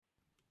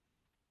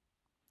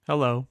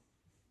Hello.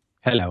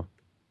 Hello.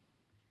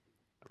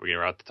 Are we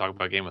about to talk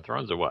about Game of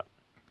Thrones or what?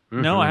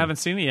 No, I haven't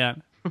seen it yet.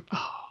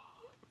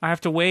 I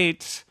have to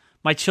wait.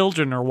 My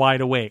children are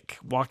wide awake,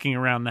 walking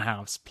around the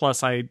house.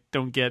 Plus, I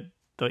don't get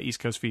the East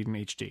Coast feed in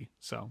HD.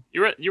 So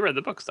You read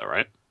the books though,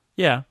 right?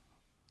 yeah,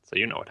 So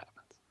you know what happens.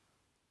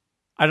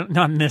 I don't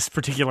not in this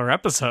particular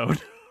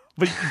episode,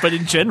 but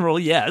in general,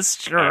 yes,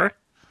 sure.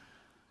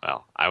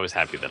 Well, I was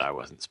happy that I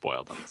wasn't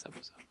spoiled on this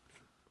episode.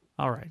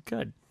 All right,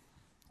 good.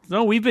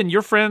 No,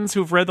 your friends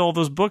who've read all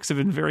those books have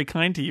been very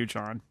kind to you,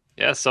 John.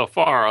 Yeah, so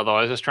far, although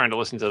I was just trying to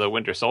listen to the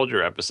Winter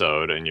Soldier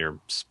episode and you're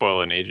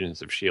spoiling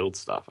Agents of S.H.I.E.L.D.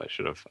 stuff.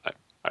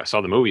 I saw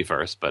the movie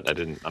first, but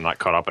I'm not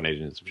caught up on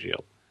Agents of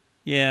S.H.I.E.L.D.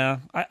 Yeah,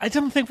 I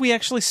don't think we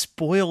actually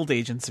spoiled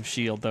Agents of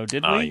S.H.I.E.L.D., though,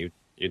 did we? Oh,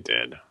 you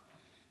did.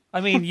 I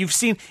mean,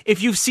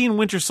 if you've seen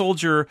Winter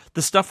Soldier,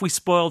 the stuff we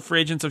spoiled for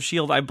Agents of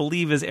S.H.I.E.L.D., I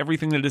believe is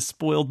everything that is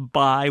spoiled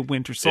by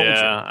Winter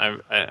Soldier.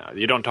 Yeah,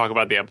 you don't talk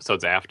about the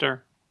episodes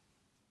after?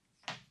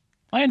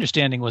 My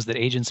understanding was that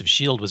Agents of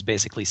S.H.I.E.L.D. was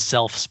basically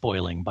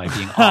self-spoiling by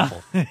being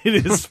awful.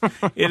 It is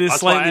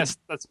slightly...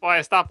 That's why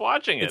I stopped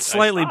watching it. It's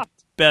slightly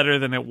better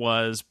than it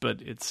was,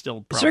 but it's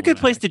still problematic. Is there a good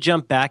place to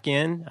jump back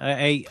in?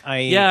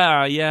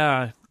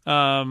 Yeah.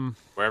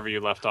 Wherever you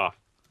left off.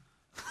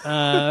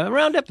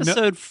 Around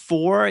episode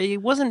 4,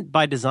 it wasn't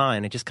by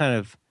design. It just kind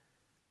of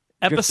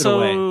drifted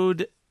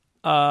away.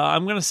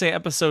 I'm going to say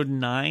episode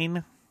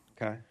 9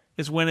 Okay.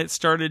 is when it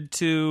started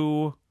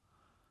to...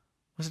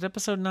 Was it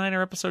episode 9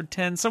 or episode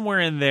 10? Somewhere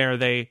in there,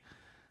 they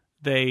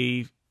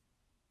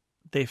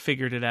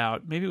figured it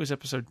out. Maybe it was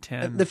episode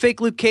 10. The fake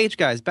Luke Cage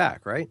guy's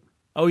back, right?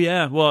 Oh,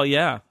 yeah. Well,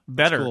 yeah.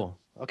 Better. That's cool.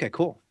 Okay,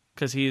 cool.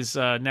 Because he's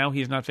now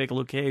he's not fake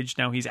Luke Cage.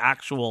 Now he's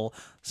actual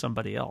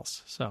somebody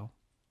else. So,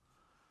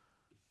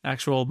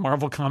 actual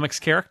Marvel Comics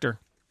character.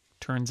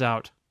 Turns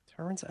out.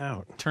 Why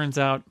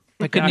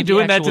couldn't I'm he be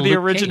doing that to actual the Luke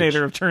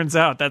originator Cage? of Turns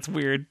Out. That's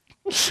weird.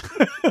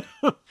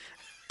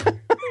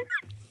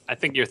 I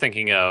think you're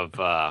thinking of,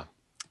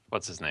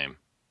 what's his name?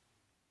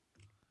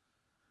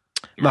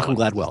 Malcolm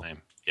What's his Gladwell.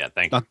 name? Yeah,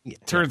 thank you.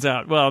 Turns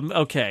out. Well,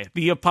 okay.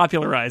 The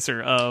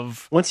popularizer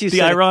of Once you the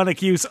said it-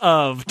 ironic use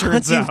of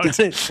Turns Out. Once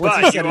you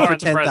But said you it are for in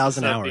the presence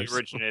 10,000 of hours. the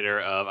originator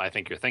of I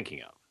think you're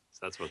thinking of. So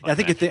that's what I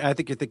think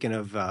you're thinking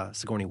of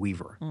Sigourney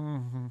Weaver.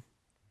 Mm-hmm.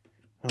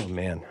 Oh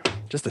man,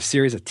 just a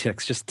series of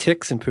ticks, just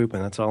ticks and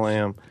pooping. That's all I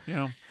am.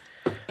 Yeah.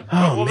 Oh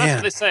well, that's man,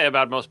 what they say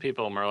about most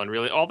people, Merlin.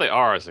 Really, all they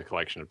are is a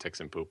collection of ticks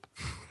and poop.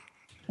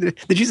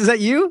 Is that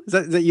you? Is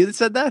that you that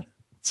said that?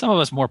 Some of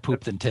us more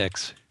poop than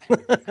ticks.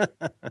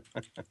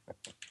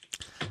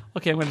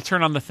 Okay, I'm going to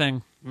turn on the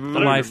thing. The I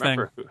don't live thing.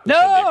 remember who said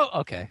No!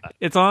 Okay.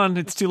 It's on.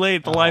 It's too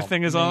late. The live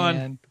thing is on.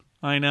 Man.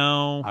 I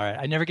know. All right.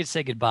 I never get to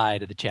say goodbye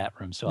to the chat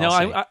room, so No, I'll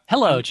say, I-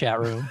 hello, chat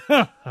room.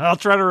 I'll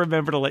try to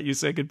remember to let you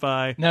say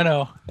goodbye.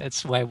 No.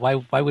 It's why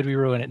would we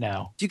ruin it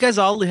now? Do you guys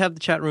all have the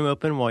chat room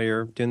open while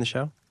you're doing the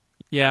show?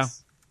 Yeah.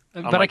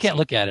 But I can't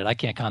look at it. I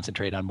can't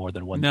concentrate on more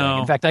than one No. thing.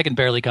 In fact, I can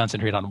barely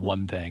concentrate on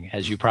one thing,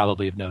 as you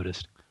probably have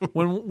noticed.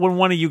 When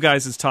one of you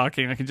guys is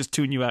talking, I can just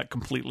tune you out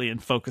completely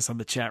and focus on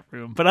the chat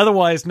room. But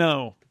otherwise,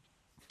 no.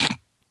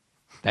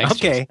 Thanks,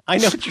 Okay, I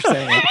know what you're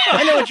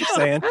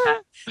saying.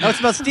 Oh, it's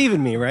about Steve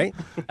and me, right?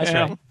 Jason. That's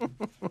Yeah.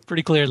 right.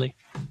 Pretty clearly.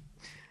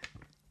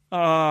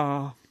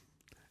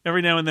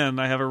 Every now and then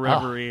I have a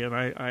reverie and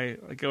I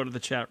go to the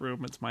chat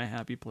room. It's my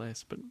happy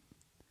place. But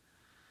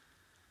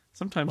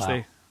sometimes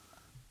Wow.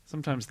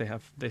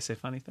 they say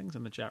funny things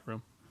in the chat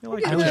room. I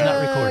was not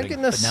recording,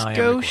 Getting a but now I am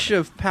skosh recording.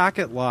 of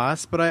packet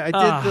loss, but I did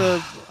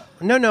the...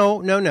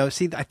 No.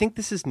 See, I think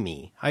this is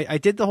me. I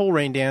did the whole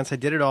rain dance. I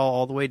did it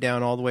all the way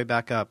down, all the way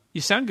back up.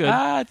 You sound good.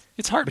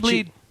 It's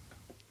Heartbleed.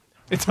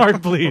 It's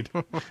Heartbleed.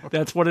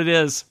 That's what it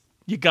is.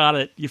 You got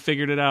it. You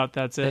figured it out.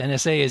 That's The it.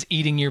 NSA is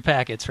eating your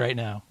packets right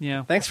now.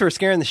 Yeah. Thanks for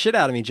scaring the shit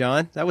out of me,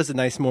 John. That was a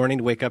nice morning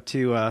to wake up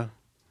to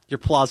your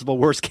plausible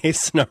worst-case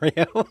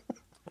scenario.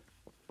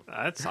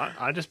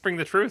 I just bring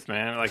the truth,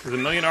 man. Like there's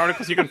a million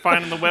articles you can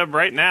find on the web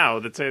right now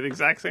that say the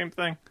exact same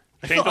thing.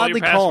 I Change feel all your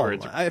oddly calm.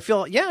 passwords.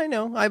 I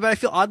know. But I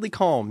feel oddly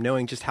calm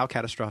knowing just how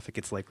catastrophic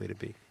it's likely to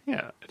be.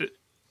 Yeah.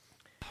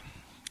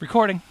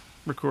 Recording.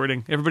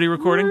 Everybody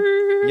recording?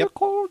 Yep.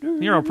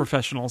 You're all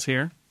professionals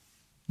here.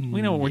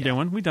 We know what we're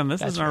doing. We've done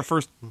this. This is our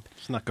first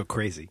Let's not go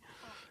crazy.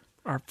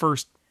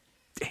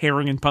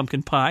 herring and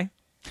pumpkin pie.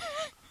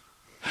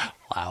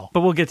 Wow. But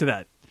we'll get to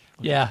that.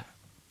 Yeah.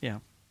 Yeah.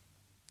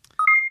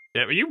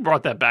 Yeah, but you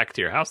brought that back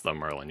to your house, though,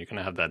 Merlin. You can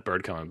have that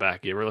bird coming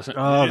back. You ever listen?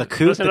 Oh, the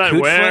coot- listen to the that?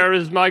 coot Where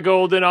is my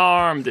golden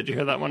arm? Did you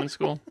hear that one in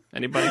school?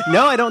 Anybody?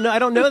 No, I don't know. I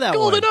don't know that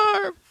Golden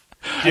one. arm.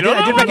 You know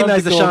I did that one?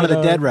 recognize the the Shaun of the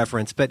Golden Dead Arm.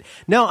 reference, but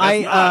no,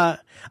 That's not.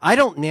 I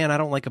don't. Man, I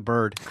don't like a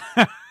bird.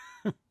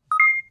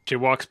 She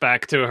walks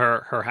back to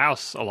her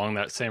house along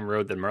that same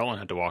road that Merlin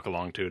had to walk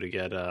along to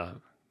get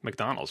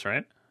McDonald's,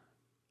 right?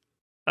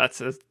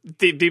 That's a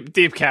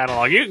deep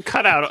catalog. You can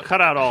cut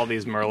out all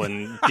these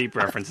Merlin deep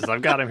references.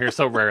 I've got them here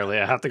so rarely.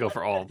 I have to go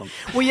for all of them.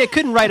 Well, you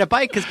couldn't ride a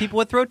bike because people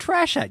would throw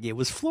trash at you. It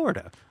was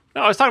Florida.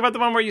 No, I was talking about the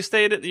one where you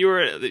stayed at, you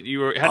were had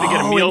to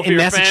get a meal for in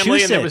your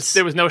family, and Massachusetts.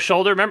 there was no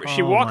shoulder. Remember,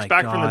 she Oh, walks my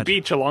back from the God.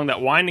 beach along that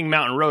winding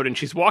mountain road, and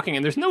she's walking,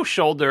 and there's no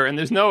shoulder, and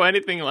there's no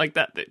anything like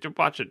that.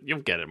 Watch it, you'll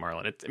get it,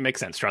 Marlon. It makes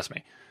sense. Trust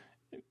me.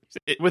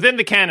 Within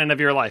the canon of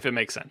your life, it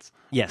makes sense.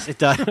 Yes, it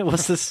does. It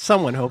was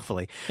someone,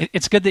 hopefully.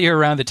 It's good that you're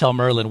around to tell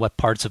Merlin what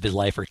parts of his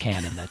life are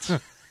canon. That's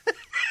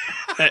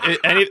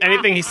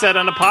Anything he said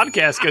on the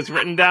podcast gets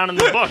written down in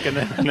the book, and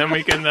then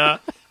we can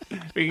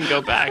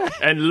go back.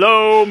 And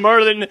lo,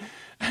 Merlin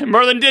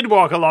did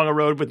walk along a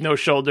road with no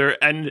shoulder,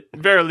 and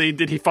verily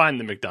did he find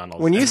the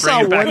McDonald's. When you and bring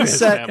saw it back to one his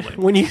set, family.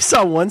 when you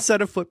saw one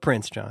set of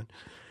footprints, John,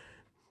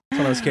 that's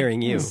when I was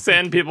carrying you.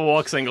 Sand people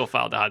walk single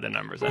file to hide their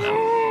numbers. I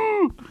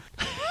know.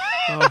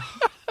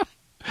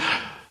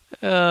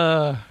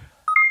 So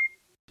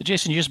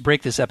Jason, you just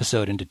break this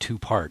episode into 2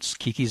 parts: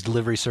 Kiki's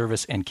Delivery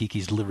Service and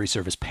Kiki's Delivery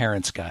Service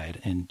Parents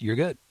Guide, and you're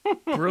good.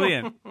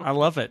 Brilliant. I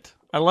love it.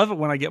 I love it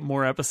when I get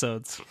more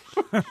episodes.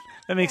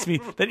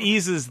 That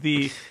eases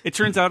it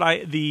turns out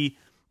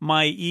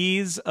my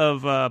ease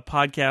of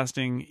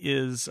podcasting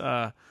is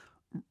I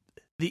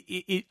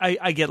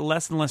get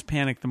less and less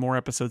panic the more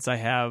episodes I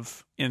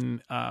have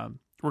in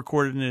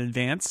recorded in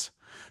advance.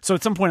 So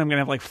at some point I'm going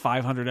to have like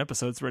 500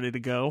 episodes ready to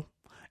go.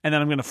 And then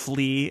I'm going to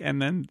flee,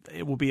 and then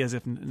it will be as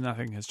if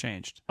nothing has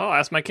changed. I'll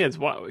ask my kids.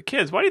 Why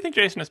do you think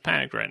Jason is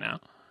panicked right now?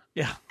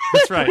 Yeah,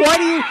 that's right. Why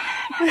do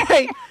you,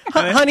 hey,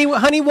 honey?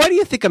 Why do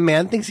you think a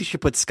man thinks he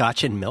should put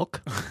scotch in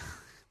milk?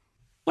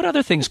 What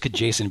other things could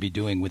Jason be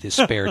doing with his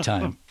spare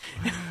time?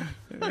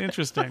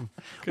 Interesting.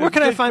 Where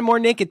can I find more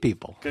naked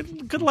people?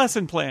 Good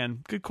lesson plan.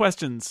 Good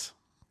questions.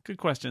 Good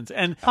questions.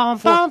 And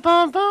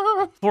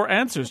for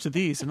answers to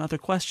these and other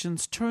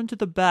questions, turn to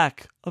the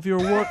back of your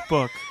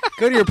workbook.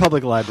 Go to your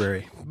public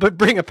library, but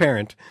bring a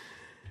parent.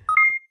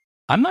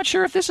 I'm not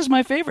sure if this is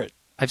my favorite.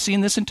 I've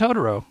seen this in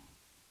Totoro.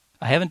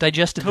 I haven't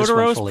digested this one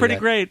Totoro's fully pretty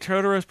yet. great.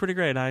 Totoro's pretty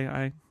great.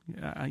 I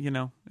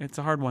it's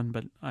a hard one,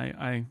 but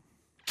I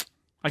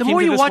The came more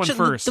to you this watch one it,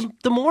 first.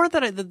 the more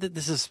that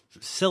this is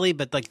silly,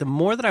 but like the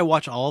more that I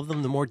watch all of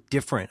them, the more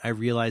different I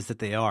realize that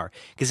they are.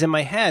 Because in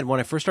my head, when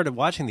I first started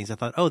watching these, I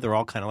thought, oh, they're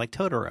all kind of like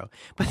Totoro,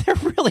 but they're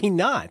really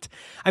not.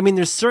 I mean,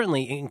 there's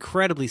certainly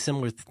incredibly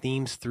similar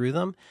themes through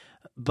them,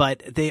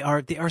 but they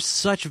are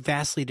such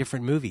vastly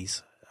different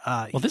movies.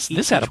 Well,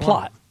 this had a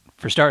plot,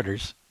 for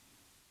starters.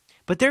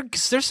 But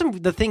there's some.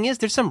 The thing is,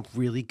 there's some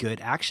really good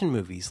action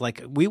movies.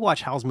 Like we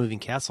watch Howl's Moving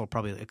Castle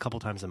probably a couple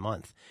times a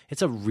month.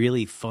 It's a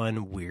really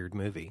fun, weird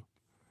movie.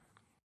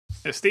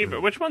 Steve,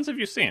 which ones have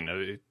you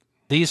seen?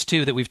 These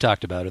 2 that we've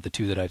talked about are the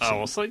 2 that I've seen. Oh,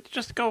 well, so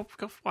just go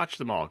watch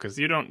them all because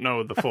you don't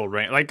know the full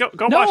range. Like go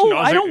No, watch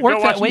Nausicaa. I don't work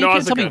go that watch way. You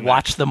can't tell me Nausicaa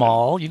watch them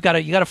all. You got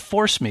to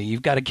force me.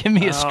 You've got to give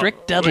me a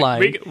strict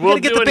deadline. We'll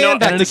get do the band a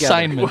back and an together.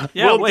 assignment.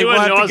 Yeah, we'll wait, do we'll a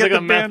have to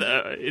get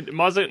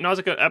Nausicaa the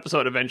Nausicaa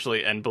episode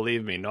eventually, and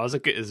believe me,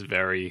 Nausicaa is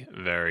very,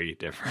 very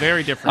different.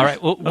 Very different. All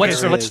right. Well,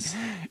 so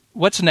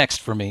what's next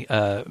for me,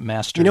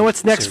 Master? You know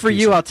what's next for you?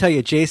 Syracuse? I'll tell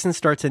you. Jason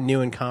starts a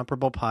new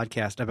incomparable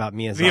podcast about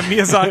Miyazaki. The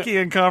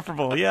Miyazaki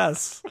Incomparable,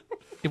 yes.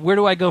 Where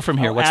do I go from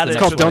here? I'll What's add the it.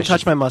 It's next called "Don't question?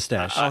 Touch My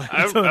Mustache."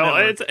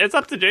 It's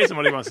up to Jason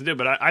what he wants to do,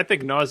 but I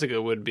think Nausicaa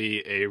would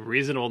be a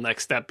reasonable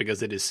next step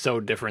because it is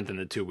so different than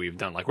the 2 we've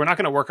done. Like we're not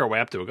going to work our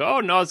way up to it. Go, oh,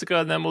 Nausicaa,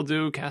 and then we'll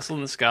do Castle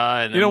in the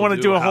Sky. And then You don't we'll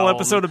want to do a whole Howl,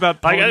 episode about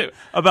I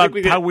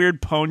how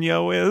weird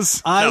Ponyo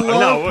is? I love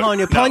no, Ponyo.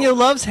 no. Ponyo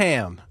loves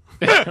ham.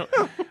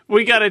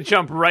 We got to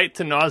jump right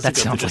to Nausicaa. That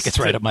sounds to like it's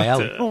right up my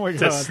alley. Oh my To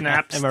God.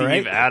 snap Am I Steve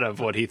right? out of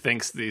what he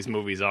thinks these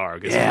movies are.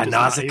 'cause Yeah, he does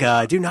not-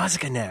 Nausicaa. Do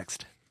Nausicaa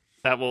next.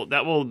 That will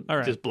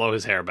right. just blow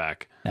his hair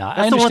back. Now, I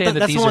That's the one understand that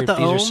that's the these one are that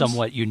these are owns?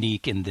 somewhat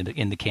unique in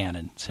the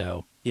canon.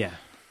 So Yeah.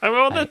 The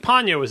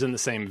Ponyo was in the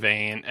same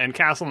vein, and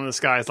Castle in the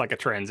Sky is like a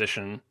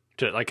transition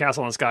to like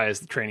Castle in the Sky is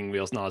the training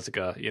wheels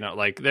Nausicaa. You know,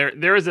 like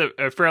there is a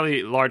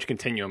fairly large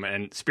continuum,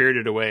 and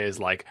Spirited Away is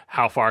like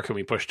how far can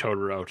we push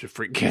Totoro to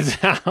freak kids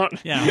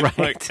out? Yeah,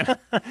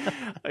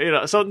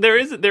 right. So there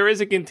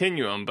is a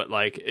continuum, but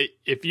like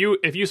if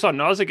you saw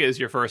Nausicaa as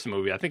your first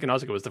movie, I think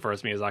Nausicaa was the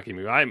first Miyazaki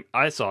movie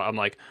I saw. I'm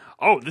like,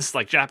 oh, this is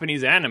like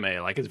Japanese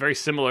anime. Like it's very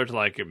similar to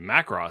like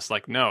Macross.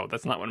 Like no,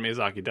 that's not what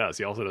Miyazaki does.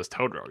 He also does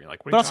Totoro. You're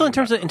like, what are But you also in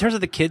talking terms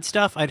of the kid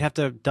stuff, I'd have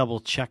to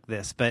double check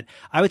this. But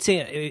I would say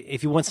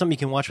if you want something you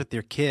can watch with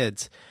your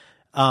kids,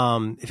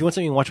 Castle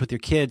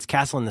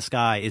in the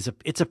Sky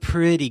it's a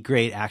pretty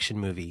great action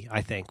movie,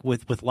 I think,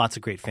 with lots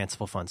of great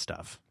fanciful fun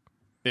stuff.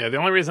 Yeah, the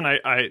only reason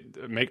I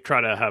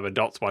try to have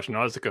adults watch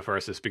Nausicaa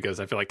first is because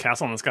I feel like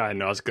Castle in the Sky and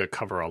Nausicaa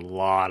cover a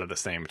lot of the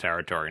same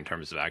territory in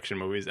terms of action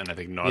movies, and I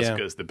think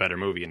Nausicaa is the better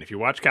movie. And if you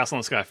watch Castle in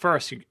the Sky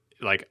first,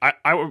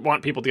 I would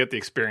want people to get the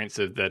experience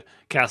of that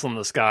Castle in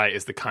the Sky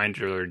is the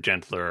kinder,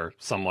 gentler,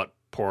 somewhat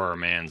poorer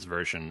man's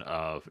version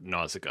of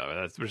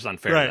Nausicaa. Which is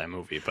unfair Right. to that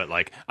movie, but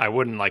like I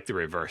wouldn't like the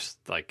reverse.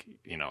 Like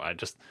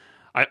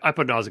I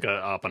put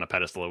Nausicaa up on a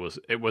pedestal.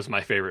 It was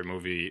my favorite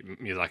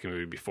Miyazaki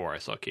movie before I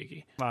saw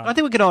Kiki. I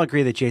think we can all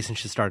agree that Jason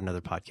should start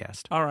another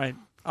podcast. All right,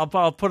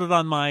 I'll put it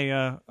on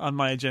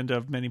my agenda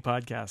of many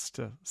podcasts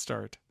to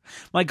start.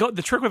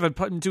 The trick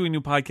with doing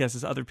new podcasts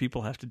is other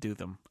people have to do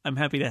them. I'm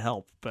happy to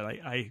help, but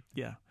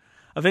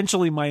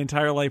Eventually, my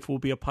entire life will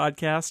be a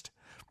podcast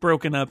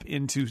broken up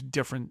into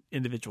different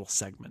individual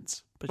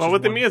segments. But Well, she's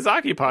with the one-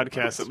 Miyazaki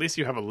podcast, at least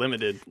you have a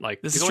limited,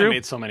 like, This he's is only true.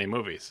 made so many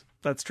movies.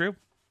 That's true.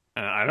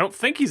 And I don't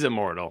think he's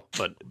immortal,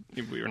 but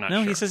we were not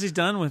No, sure. he says he's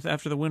done with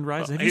After the Wind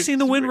Rises. Well, Have you seen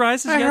The Wind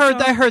Rises I yet, heard.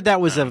 John? I heard that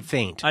was a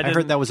feint. I I heard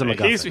didn't- that was a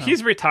He's MacGuffin.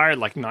 he's retired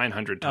like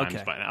 900 times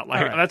Okay. by now. Like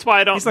All right. that's why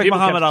I don't. He's like people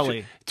Muhammad kept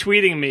Ali.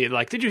 tweeting me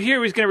like, "Did you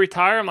hear he's going to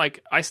retire?" I'm like,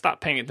 I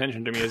stopped paying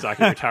attention to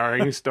Miyazaki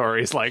retiring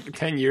stories like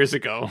 10 years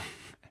ago.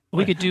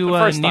 We could do The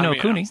first time Nino he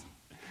Kuni. announced.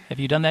 Have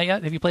you done that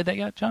yet? Have you played that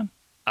yet, John?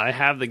 I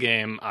have the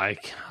game. I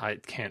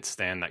can't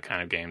stand that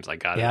kind of games. I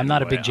got it. Yeah, I'm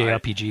not a anyway.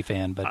 big JRPG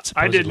fan, but I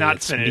supposedly did not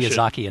it's finish it.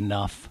 Miyazaki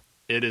enough.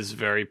 It is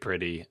very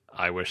pretty.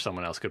 I wish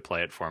someone else could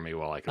play it for me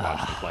while I could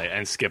watch them play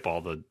and skip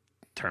all the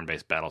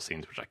turn-based battle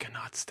scenes, which I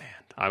cannot stand.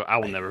 I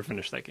will never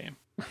finish that game.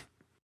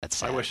 That's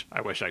sad.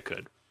 I wish I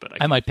could, but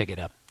I might pick it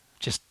up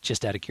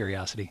just out of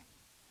curiosity.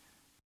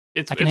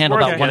 It's I can it's handle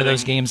worth about one of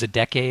those getting. games a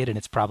decade, and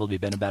it's probably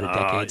been about a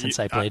decade since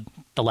I played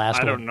the last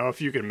I one. don't know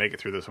if you can make it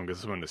through this one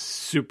because this one is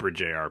super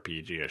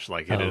JRPG-ish.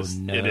 Like it Oh, is,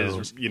 no. it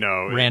is,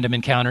 Random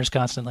encounters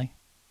constantly.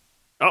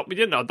 Oh,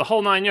 the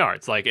whole 9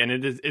 yards. Like, and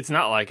it's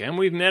not like, and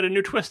we've made a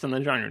new twist on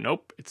the genre.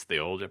 Nope, it's the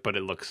old, but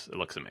it looks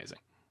amazing.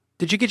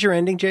 Did you get your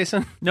ending,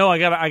 Jason? No, I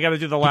gotta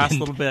do the last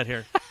little bit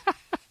here.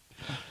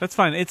 That's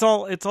fine. It's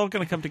all going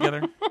to come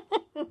together.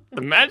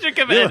 The magic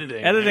of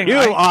editing. Editing. You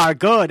are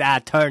good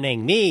at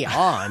turning me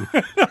on.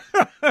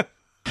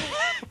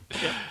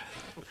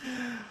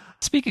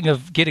 Speaking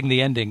of getting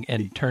the ending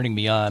and turning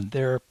me on,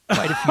 there are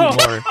quite a few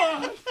more.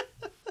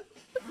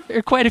 There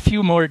are quite a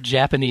few more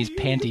Japanese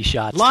panty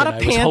shots A lot than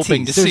of I was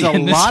hoping to panties. There's see a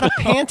in this lot of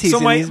film. panties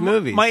in these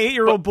movies. My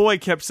 8-year-old boy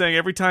kept saying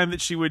every time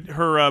that she would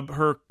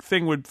her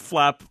thing would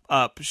flap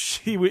up,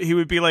 he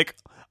would be like,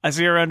 "I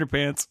see her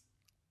underpants.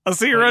 I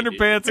see her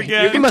underpants he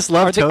again." must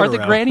love Are the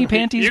Totoro. granny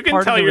panties You can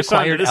part of tell the your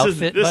son that required this is-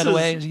 outfit, this by the is-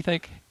 way, as you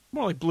think?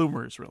 More like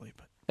bloomers, really.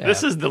 But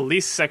This is the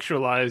least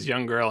sexualized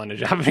young girl in a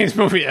Japanese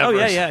movie ever.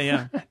 oh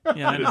yeah.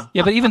 I know.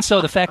 Yeah, but even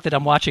so, the fact that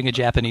I'm watching a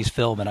Japanese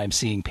film and I'm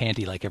seeing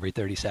panty like every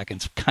 30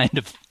 seconds kind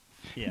of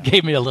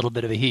gave me a little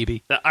bit of a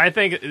heebie. I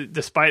think,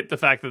 despite the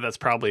fact that that's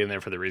probably in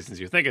there for the reasons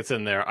you think it's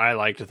in there, I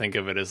like to think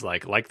of it as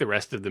like the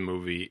rest of the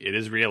movie. It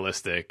is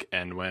realistic,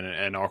 and when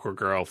an awkward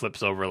girl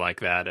flips over like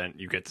that, and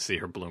you get to see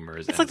her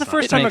bloomers, It's like the not-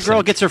 first time a makes girl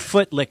sense. gets her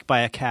foot licked by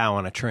a cow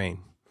on a train.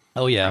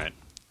 Oh, yeah. Right.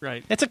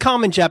 Right. It's a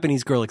common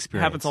Japanese girl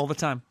experience. Happens all the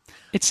time.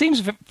 It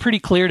seems pretty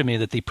clear to me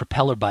that the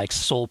propeller bike's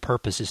sole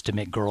purpose is to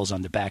make girls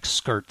on their back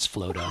skirts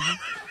float up.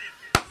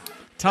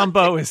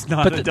 Tombo is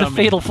not But a the dummy.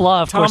 fatal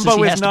flaw, of course, is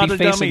Tombo he is has to not be a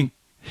facing. dummy.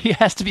 He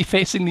has to be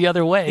facing the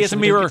other way. He has so a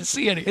we don't mirror. get to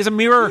see any. He has a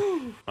mirror.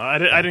 I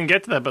didn't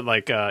get to that,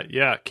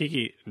 but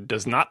Kiki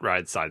does not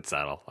ride side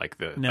saddle like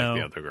the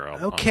other girl.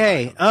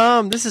 Okay,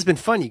 this has been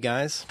fun, you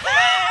guys.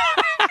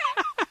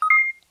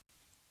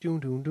 Doom,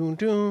 doom, doom,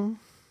 doom.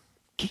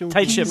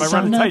 Tight ship. I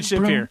run a tight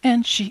ship here.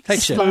 And she's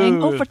Tight ship. flying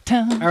Smooth. over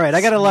town. All right,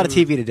 I got a lot of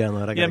TV to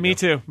download. I Yeah, gotta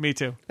me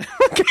go. too.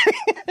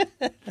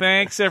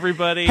 Thanks,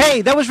 everybody.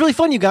 Hey, that was really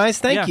fun, you guys.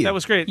 Thank you. That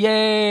was great.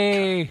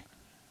 Yay!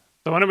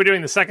 So when are we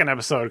doing the second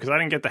episode? Because I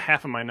didn't get to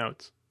half of my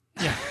notes.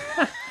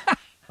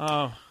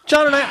 Oh,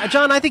 John,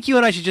 I think you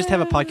and I should just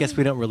have a podcast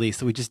we don't release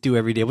that we just do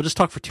every day. We'll just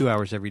talk for 2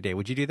 hours every day.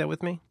 Would you do that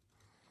with me?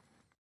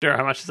 Sure.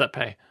 How much does that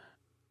pay?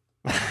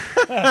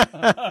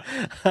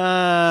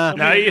 Uh,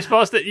 Now you're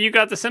supposed to. You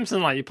got the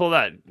Simpson line. You pull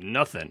that.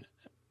 Nothing,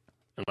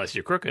 unless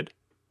you're crooked.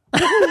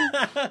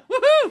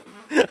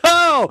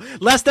 oh,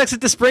 Last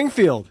Exit to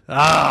Springfield.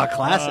 Ah,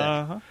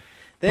 classic.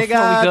 They Before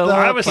we got go, the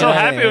I was so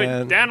happy plan.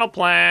 with Daniel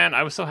Plan.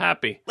 I was so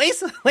happy.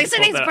 Lisa Pulled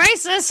needs that.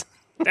 braces.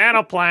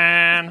 Daniel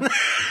Plan.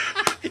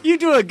 You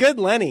do a good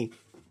Lenny.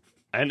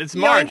 And it's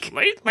March.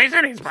 Yoink.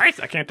 Lisa needs braces.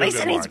 I can't do a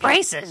good March.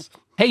 braces.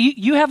 Hey,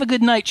 you have a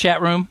good night,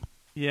 chat room.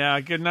 yeah.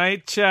 Good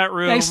night, chat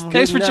room.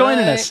 Thanks for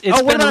joining us. It's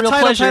what been a about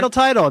real pleasure.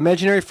 title?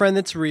 Imaginary friend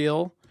that's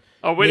real.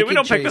 Oh, wait, we Naked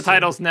don't pick the Jason.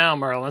 titles now,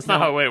 Merlin. That's not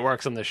how the way it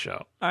works on this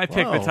show. I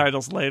pick the Whoa.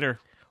 titles later.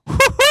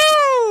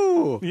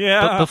 Woohoo!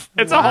 Yeah, But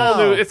It's a whole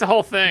new. It's a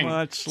whole thing.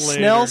 much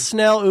later.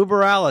 Snell,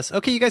 Uber Alice.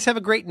 Okay, you guys have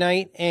a great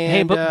night. And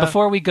Hey, but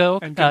before we go,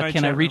 and good night,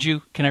 can I chat read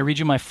you? Can I read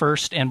you my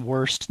first and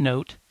worst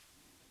note?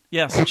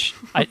 Yes, Which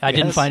I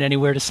didn't Yes. find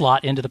anywhere to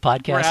slot into the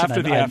podcast. we're and after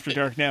I'm- the I'm- After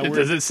Dark now. Does We're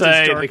it as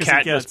say dark the as it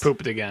cat gets. just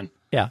pooped again?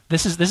 Yeah,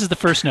 this is the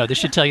first note. This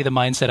should tell you the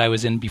mindset I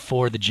was in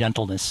before the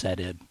gentleness set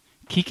in.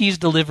 Kiki's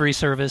delivery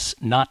service,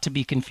 not to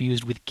be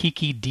confused with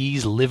Kiki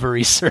D's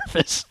livery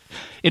service,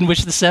 in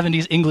which the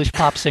 70s English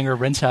pop singer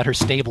rents out her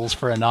stables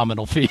for a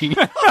nominal fee.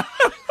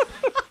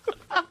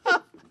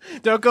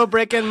 don't go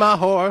breaking my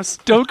horse.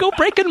 Don't go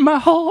breaking my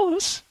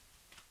horse.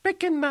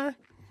 Breaking my.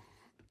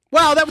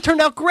 Wow, that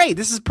turned out great.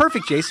 This is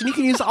perfect, Jason. You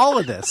can use all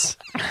of this.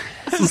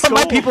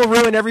 My people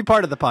ruin every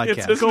part of the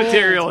podcast. This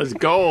material is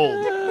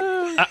gold.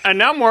 And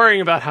now I'm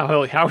worrying about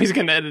how he's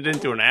going to edit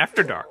into an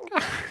After Dark.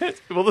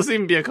 Will this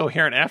even be a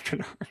coherent After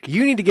Dark?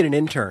 You need to get an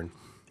intern.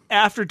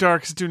 After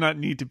Darks do not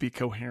need to be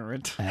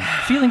coherent.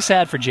 Feeling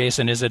sad for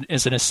Jason is an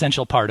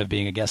essential part of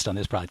being a guest on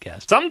this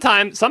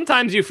podcast.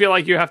 Sometimes you feel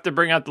like you have to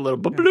bring out the little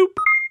bloop.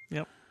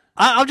 Yep.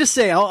 I'll just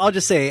say,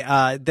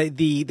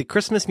 the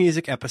Christmas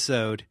music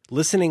episode,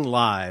 listening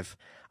live,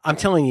 I'm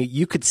telling you,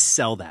 you could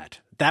sell that.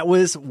 That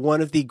was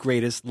one of the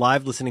greatest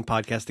live listening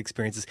podcast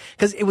experiences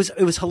because it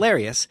was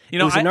hilarious. You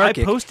know, it was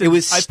anarchic. It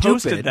was stupid. I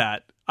posted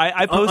that.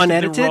 I posted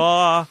unedited?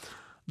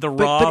 the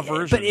raw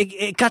version. But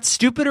it got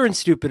stupider and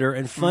stupider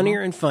and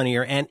funnier and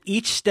funnier. And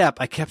each step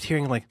I kept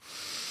hearing like,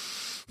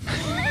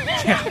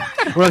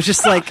 where I was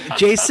just like,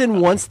 Jason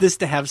wants this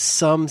to have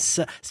some,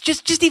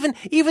 just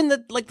even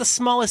the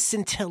smallest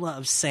scintilla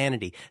of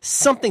sanity,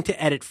 something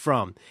to edit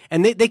from.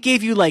 And they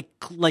gave you like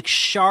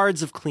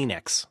shards of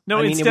Kleenex. No,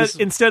 I mean,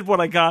 instead what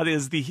I got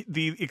is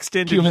the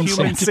extended Human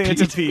human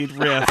centipede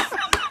riff.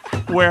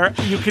 Where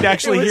you could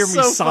actually hear me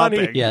so sobbing.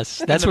 funny.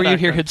 Yes, that's where you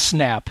hear him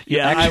snap. You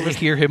actually I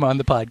hear him on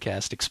the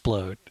podcast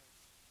explode.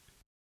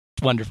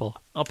 It's wonderful.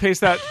 I'll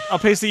paste the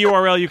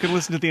URL. You can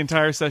listen to the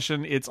entire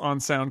session. It's on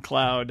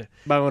SoundCloud.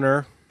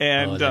 Boner.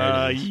 And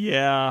there it is.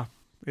 yeah,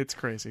 it's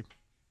crazy.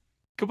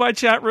 Goodbye,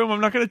 chat room. I'm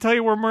not going to tell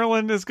you where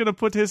Merlin is going to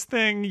put his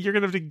thing. You're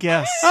going to have to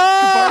guess.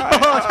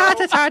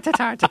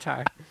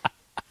 Tar.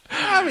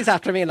 Always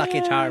after me, Lucky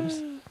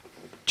Charms.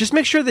 Just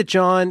make sure that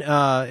John,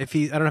 I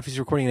don't know if he's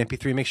recording an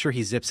MP3, make sure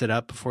he zips it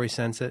up before he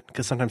sends it,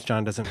 because sometimes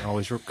John doesn't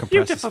always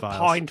compress his files.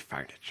 Point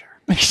furniture.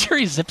 Make sure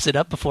he zips it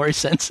up before he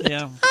sends it.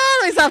 Yeah.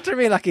 Always after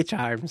me, Lucky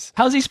Charms.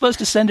 How's he supposed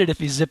to send it if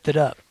he zipped it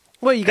up?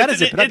 Well, you got to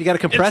zip it up. You got to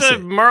compress it's it.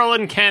 It's a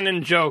Merlin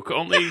Canon joke.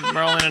 Only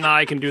Merlin and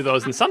I can do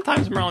those, and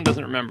sometimes Merlin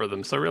doesn't remember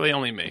them, so really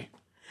only me.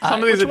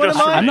 Some of these are one just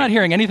am for I? I'm me. not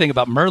hearing anything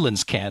about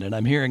Merlin's canon.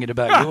 I'm hearing it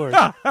about yours.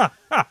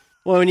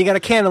 Well, when you got a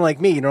Canon like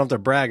me, you don't have to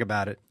brag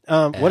about it.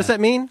 What does that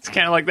mean? It's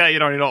kind of like that. You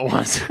don't know it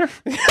once.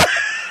 It's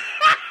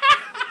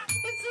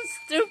so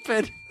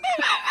stupid.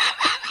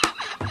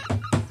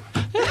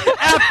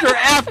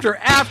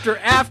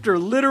 after,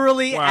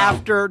 literally Wow.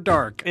 after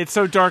dark. It's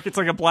so dark. It's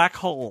like a black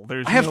hole.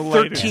 There's I have no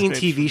light 13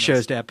 escape from TV this.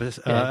 shows to episodes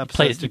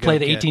to Play go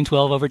the get.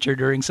 1812 overture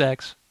during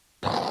sex.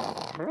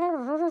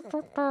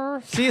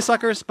 See you,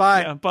 suckers.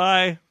 Bye. Yeah,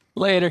 bye.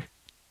 Later.